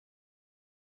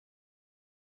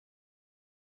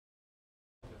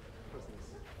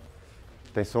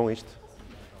Tem som isto?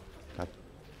 Tá.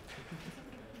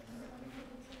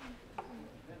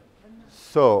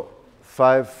 So,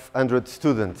 500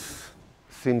 students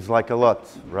seems like a lot,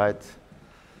 right?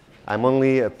 I'm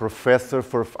only a professor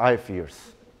for 5 years.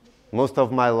 Most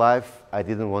of my life, I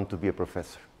didn't want to be a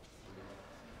professor.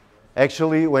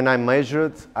 Actually, when I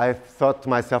measured, I thought to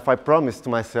myself, I promised to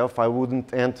myself I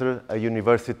wouldn't enter a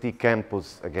university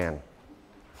campus again.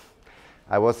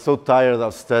 I was so tired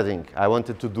of studying. I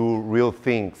wanted to do real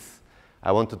things.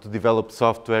 I wanted to develop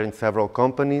software in several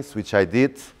companies, which I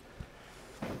did.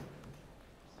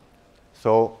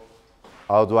 So,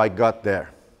 how do I got there?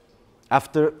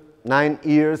 After 9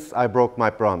 years, I broke my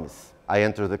promise. I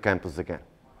entered the campus again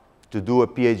to do a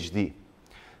PhD.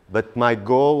 But my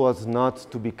goal was not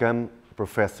to become a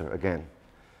professor again.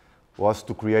 Was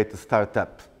to create a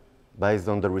startup based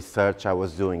on the research I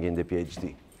was doing in the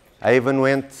PhD. I even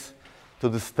went to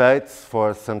the States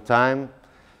for some time,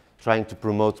 trying to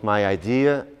promote my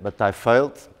idea, but I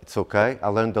failed. It's okay. I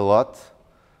learned a lot.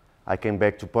 I came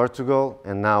back to Portugal,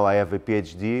 and now I have a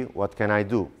PhD. What can I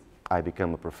do? I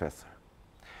became a professor.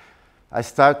 I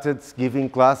started giving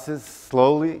classes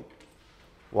slowly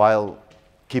while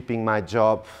keeping my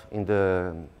job in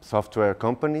the software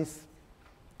companies,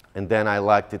 and then I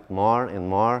liked it more, and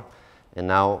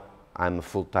now I'm a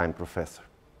full-time professor.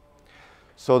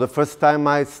 So the first time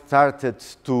I started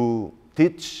to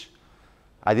teach,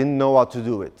 I didn't know how to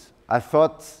do it. I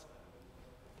thought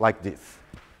like this.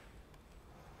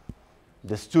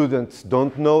 The students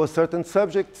don't know a certain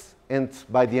subject, and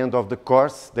by the end of the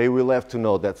course, they will have to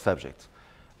know that subject.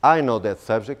 I know that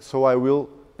subject, so I will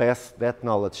pass that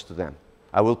knowledge to them.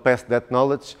 I will pass that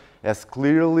knowledge as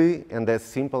clearly and as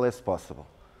simple as possible.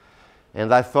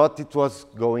 And I thought it was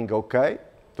going okay,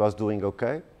 it was doing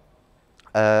okay,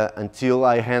 until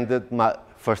I handed my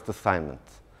first assignment.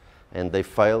 And they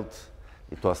failed,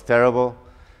 it was terrible,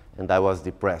 and I was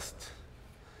depressed.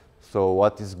 So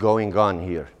what is going on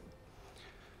here?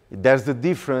 There's a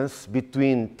difference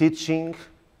between teaching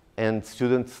and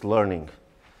students learning.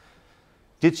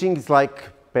 Teaching is like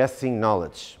passing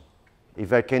knowledge.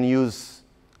 If I can use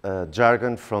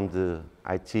jargon from the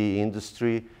IT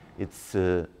industry, it's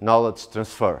knowledge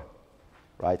transfer,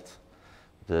 right?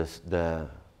 The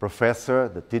professor,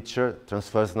 the teacher,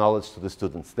 transfers knowledge to the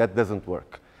students. That doesn't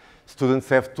work. Students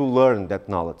have to learn that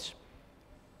knowledge.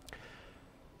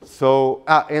 So,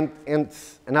 and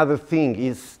another thing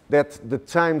is that the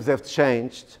times have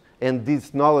changed, and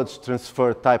this knowledge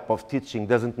transfer type of teaching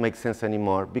doesn't make sense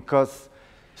anymore, because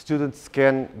students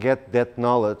can get that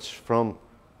knowledge from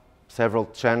several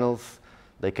channels.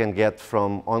 They can get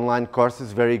from online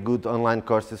courses, very good online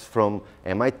courses from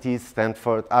MIT,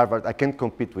 Stanford, Harvard. I can't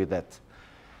compete with that.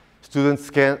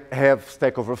 Students can have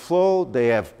Stack Overflow, they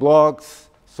have blogs.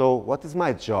 So what is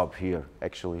my job here,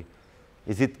 actually?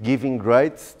 Is it giving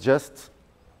grades just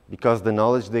because the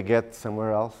knowledge they get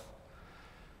somewhere else?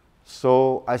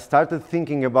 So I started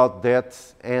thinking about that,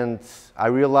 and I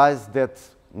realized that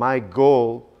my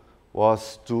goal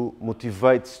was to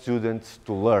motivate students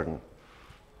to learn.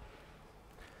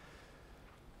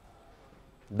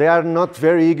 They are not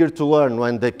very eager to learn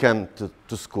when they come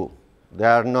to school. They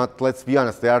are not, let's be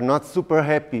honest, they are not super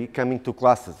happy coming to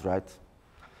classes, right?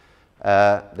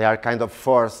 They are kind of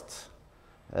forced.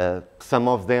 Some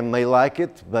of them may like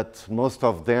it, but most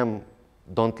of them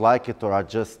don't like it or are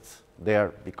just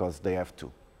there because they have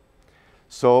to.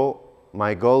 So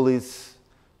my goal is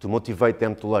to motivate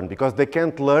them to learn, because they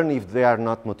can't learn if they are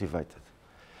not motivated.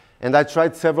 And I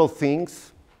tried several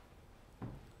things.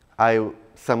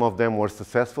 Some of them were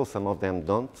successful, some of them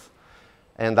don't.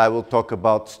 And I will talk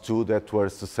about 2 that were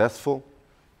successful.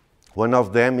 One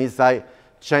of them is I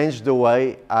changed the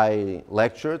way I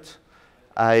lectured.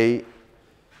 I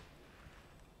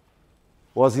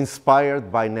was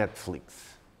inspired by Netflix.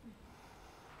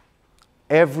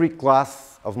 Every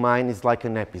class of mine is like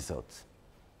an episode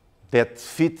that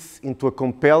fits into a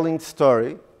compelling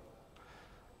story,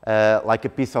 like a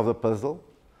piece of a puzzle,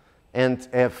 and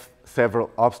have several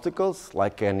obstacles,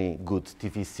 like any good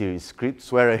TV series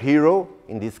scripts, where a hero,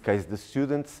 in this case the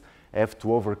students, have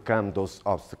to overcome those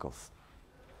obstacles.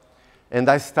 And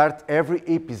I start every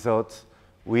episode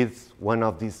with one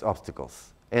of these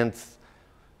obstacles. And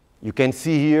you can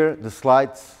see here the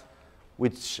slides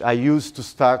which I use to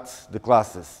start the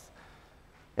classes.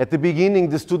 At the beginning,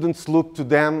 the students look to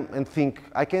them and think,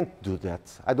 I can't do that.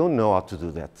 I don't know how to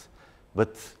do that.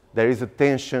 But there is a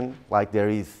tension, like there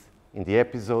is in the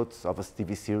episodes of a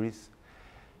TV series.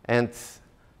 And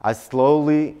I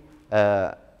slowly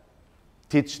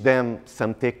teach them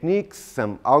some techniques,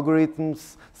 some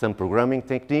algorithms, some programming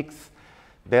techniques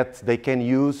that they can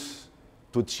use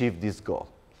to achieve this goal.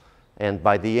 And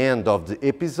by the end of the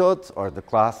episode or the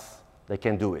class, they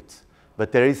can do it.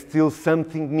 But there is still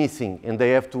something missing, and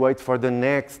they have to wait for the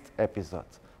next episode.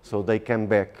 So they come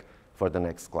back for the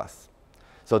next class.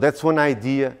 So that's one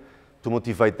idea to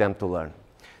motivate them to learn.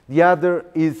 The other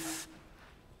is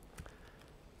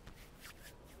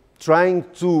trying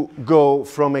to go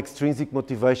from extrinsic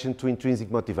motivation to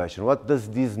intrinsic motivation. What does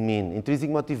this mean? Intrinsic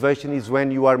motivation is when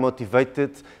you are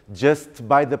motivated just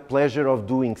by the pleasure of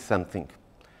doing something.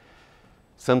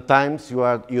 Sometimes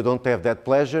you don't have that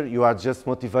pleasure, you are just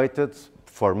motivated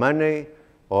for money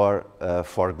or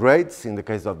for grades, in the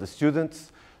case of the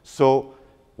students. So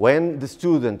when the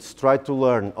students try to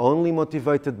learn only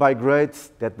motivated by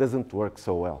grades, that doesn't work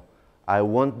so well. I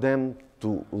want them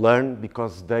to learn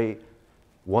because they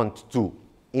want to,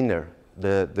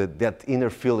 that inner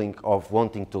feeling of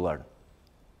wanting to learn.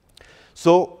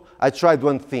 So I tried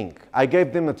one thing. I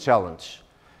gave them a challenge.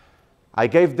 I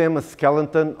gave them a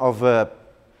skeleton of an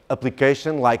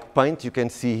application like Paint. You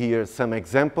can see here some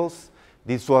examples.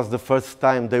 This was the first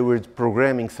time they were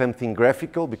programming something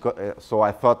graphical, so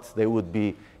I thought they would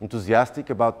be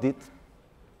enthusiastic about it.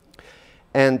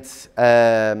 And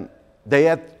they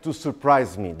had to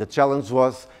surprise me. The challenge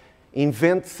was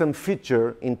invent some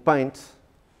feature in Paint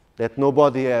that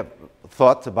nobody had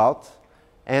thought about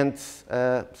and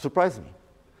surprise me.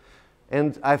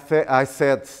 And I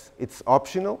said, it's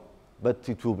optional, but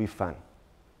it will be fun.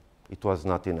 It was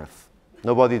not enough.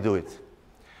 Nobody do it.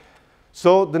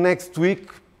 So the next week,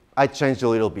 I changed a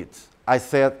little bit. I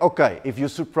said, okay, if you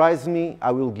surprise me,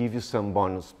 I will give you some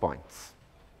bonus points.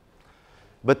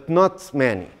 But not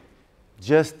many,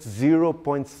 just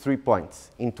 0.3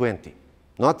 points in 20.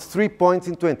 Not 3 points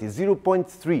in 20,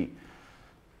 0.3.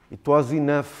 It was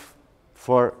enough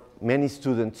for many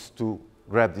students to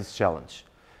grab this challenge.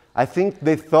 I think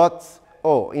they thought,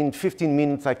 oh, in 15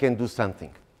 minutes I can do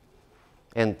something.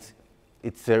 And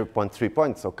it's 0.3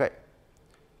 points, okay.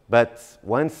 But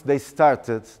once they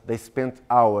started, they spent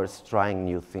hours trying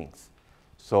new things.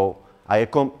 So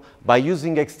by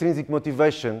using extrinsic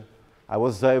motivation, I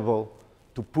was able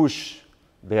to push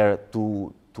their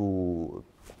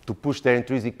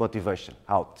intrinsic motivation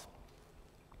out.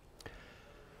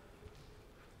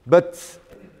 But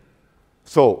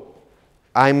so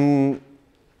I'm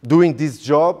doing this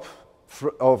job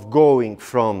of going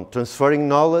from transferring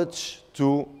knowledge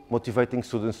to motivating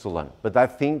students to learn. But I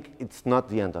think it's not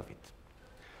the end of it.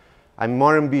 I'm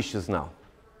more ambitious now.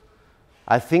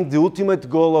 I think the ultimate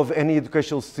goal of any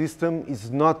educational system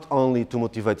is not only to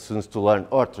motivate students to learn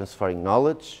or transferring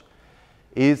knowledge,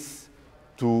 is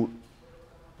to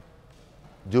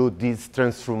do this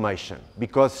transformation,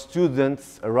 because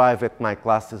students arrive at my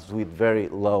classes with very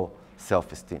low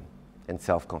self-esteem and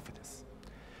self-confidence.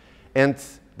 And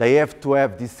they have to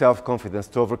have this self-confidence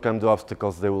to overcome the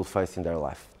obstacles they will face in their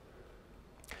life.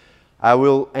 I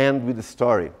will end with a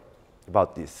story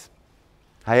about this.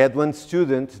 I had one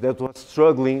student that was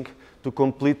struggling to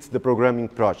complete the programming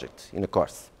project in a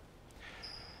course.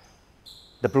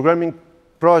 The programming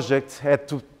project had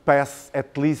to pass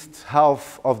at least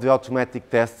half of the automatic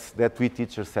tests that we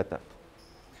teachers set up.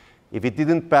 If it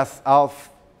didn't pass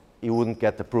half, he wouldn't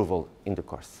get approval in the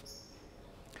course.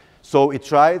 So he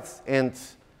tried, and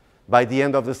by the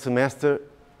end of the semester,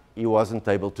 he wasn't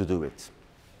able to do it.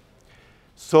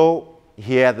 So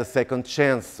he had a second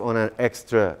chance on an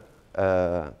extra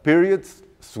period,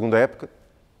 segunda época,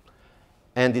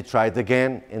 and he tried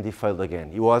again, and he failed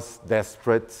again. He was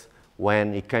desperate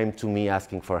when he came to me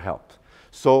asking for help.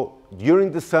 So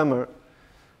during the summer,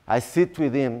 I sit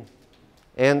with him,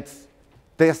 and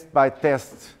test by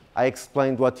test, I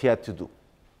explained what he had to do.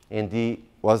 And he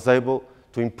was able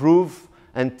to improve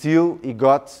until he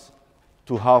got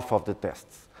to half of the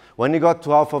tests. When he got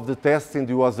to half of the tests and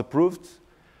he was approved,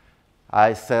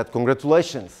 I said,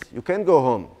 congratulations, you can go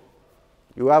home.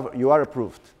 You are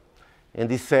approved. And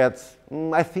he said,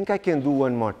 I think I can do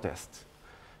one more test.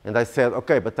 And I said,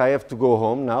 okay, but I have to go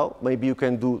home now. Maybe you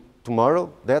can do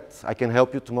tomorrow that? I can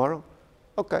help you tomorrow?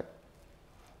 Okay.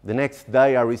 The next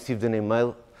day I received an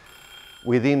email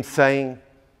with him saying,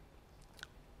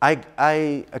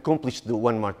 I accomplished the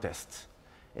one more test.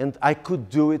 And I could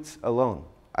do it alone.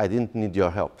 I didn't need your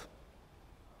help.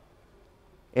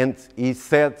 And he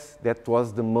said that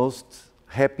was the most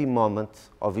happy moment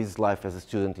of his life as a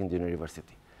student in the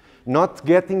university. Not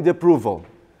getting the approval,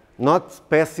 not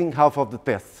passing half of the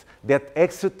tests, that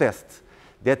extra test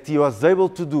that he was able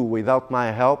to do without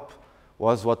my help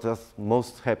was what was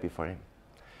most happy for him.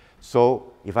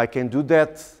 So if I can do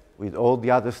that with all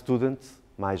the other students,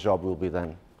 my job will be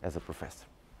done as a professor.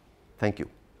 Thank you.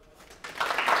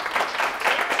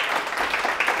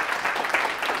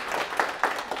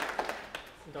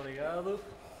 Muito obrigado. Obrigado.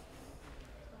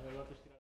 Agora